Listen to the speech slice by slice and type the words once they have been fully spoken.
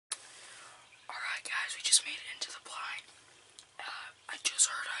Alright guys, we just made it into the blind. I just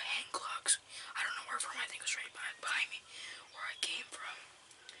heard hen clucks. I don't know where from. I think it was right behind me, where I came from.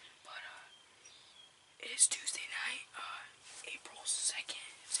 But it is Tuesday night, April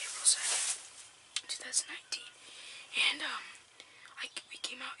 2nd. It's April 2nd, 2019. And we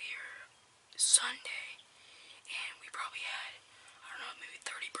came out here Sunday, and we probably had, I don't know, maybe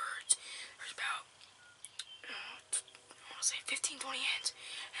 30 birds. There's about, I want to say 15, 20 hens,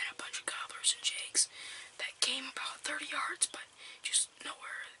 and a bunch of gobblers and jakes that came about 30 yards, but just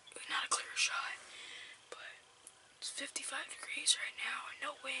nowhere, not a clear shot. But it's 55 degrees right now, and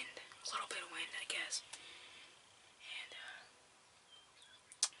no wind, a little bit of wind, I guess. And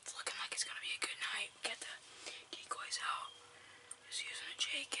it's looking like it's gonna be a good night. We got the decoys out, just using a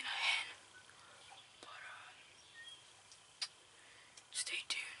jake and a hen. But stay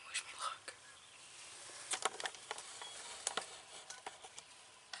tuned. Wish me luck.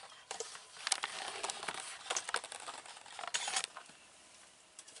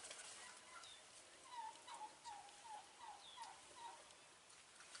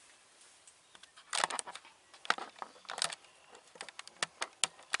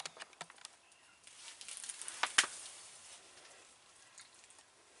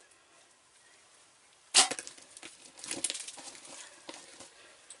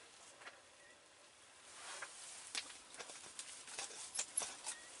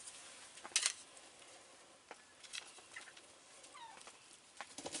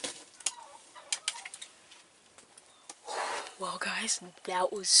 Well guys,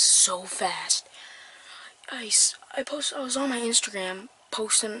 that was so fast. I was on my Instagram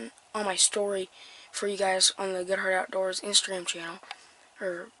posting on my story for you guys on the Good Heart Outdoors Instagram channel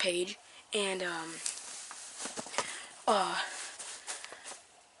or page, and all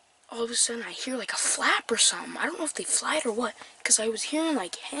of a sudden I hear like a flap or something. I don't know if they flied or what, because I was hearing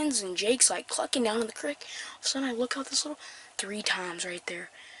like hens and jakes like clucking down in the creek. All of a sudden I look out this little 3 times right there.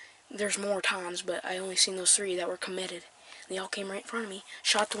 There's more times, but I only seen those 3 that were committed. They all came right in front of me.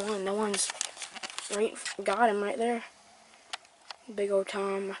 Shot the one. No one's right. Got him right there. Big old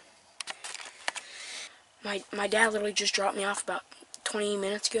Tom. My dad literally just dropped me off about 20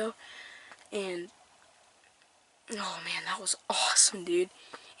 minutes ago, and oh man, that was awesome, dude.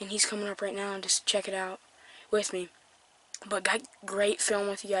 And he's coming up right now and just check it out with me. But got great film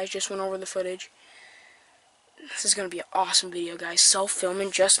with you guys. Just went over the footage. This is gonna be an awesome video, guys.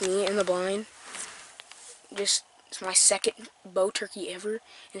 Self-filming, just me in the blind. It's my second bow turkey ever, and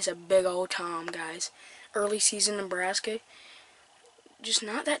it's a big old Tom, guys. Early season Nebraska. Just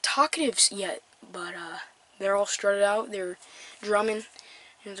not that talkative yet, but they're all strutted out. They're drumming,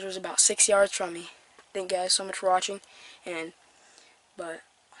 and there's about 6 yards from me. Thank you guys so much for watching, but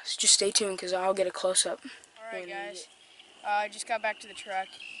just stay tuned because I'll get a close-up. Alright guys, I just got back to the truck.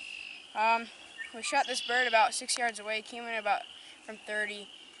 We shot this bird about 6 yards away. Came in about from 30.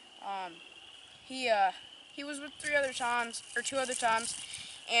 He was with 2 other toms,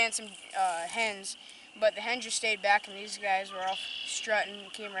 and some hens, but the hens just stayed back, and these guys were all strutting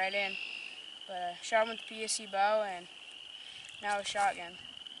and came right in. But shot him with the PSC bow, and now a shotgun.